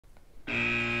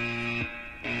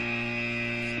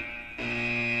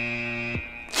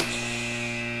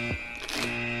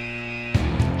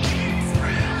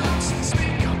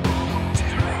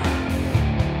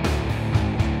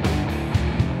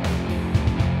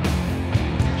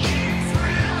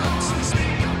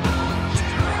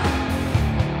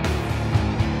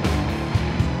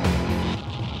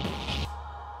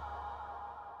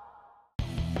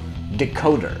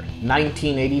Decoder,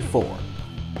 1984.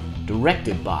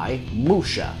 Directed by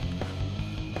Musha.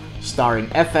 Starring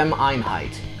F.M.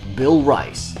 Einheit, Bill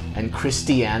Rice, and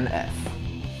Christiane F.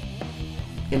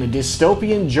 In a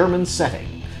dystopian German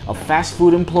setting, a fast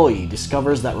food employee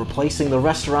discovers that replacing the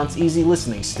restaurant's easy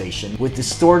listening station with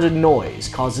distorted noise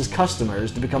causes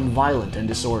customers to become violent and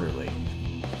disorderly.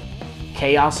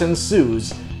 Chaos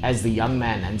ensues as the young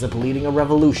man ends up leading a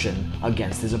revolution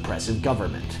against his oppressive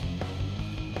government.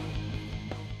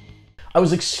 I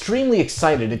was extremely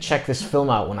excited to check this film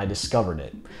out when I discovered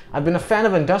it. I've been a fan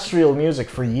of industrial music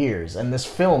for years, and this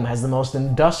film has the most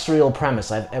industrial premise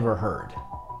I've ever heard.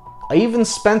 I even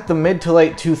spent the mid to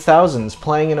late 2000s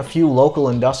playing in a few local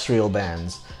industrial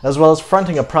bands, as well as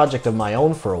fronting a project of my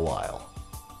own for a while.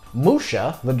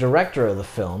 Musha, the director of the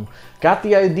film, got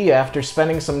the idea after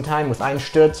spending some time with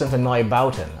Einstürzende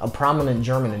Neubauten, a prominent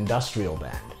German industrial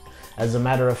band. As a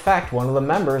matter of fact, one of the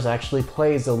members actually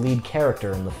plays the lead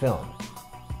character in the film.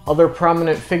 Other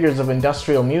prominent figures of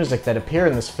industrial music that appear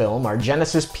in this film are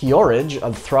Genesis P-Orridge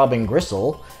of Throbbing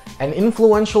Gristle and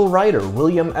influential writer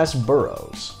William S.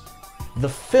 Burroughs. The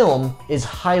film is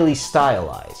highly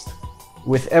stylized,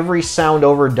 with every sound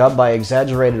overdubbed by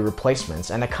exaggerated replacements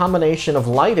and a combination of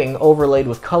lighting overlaid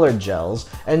with colored gels,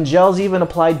 and gels even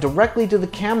applied directly to the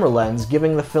camera lens,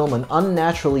 giving the film an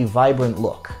unnaturally vibrant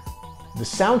look. The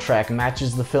soundtrack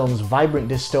matches the film's vibrant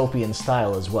dystopian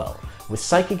style as well, with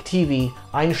Psychic TV,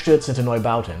 Einstürzende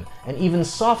Neubauten, and even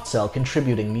Soft Cell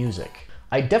contributing music.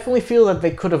 I definitely feel that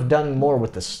they could have done more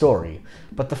with the story,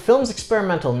 but the film's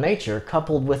experimental nature,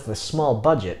 coupled with the small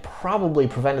budget, probably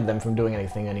prevented them from doing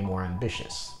anything any more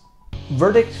ambitious.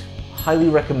 Verdict: highly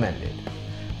recommended.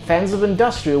 Fans of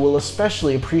industrial will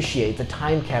especially appreciate the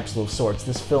time capsule of sorts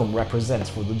this film represents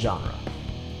for the genre.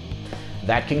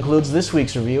 That concludes this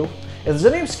week's review. If there's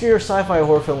any obscure sci-fi or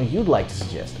horror film you'd like to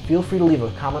suggest, feel free to leave a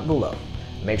comment below.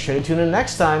 Make sure to tune in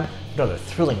next time for another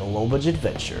thrilling low-budget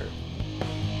adventure.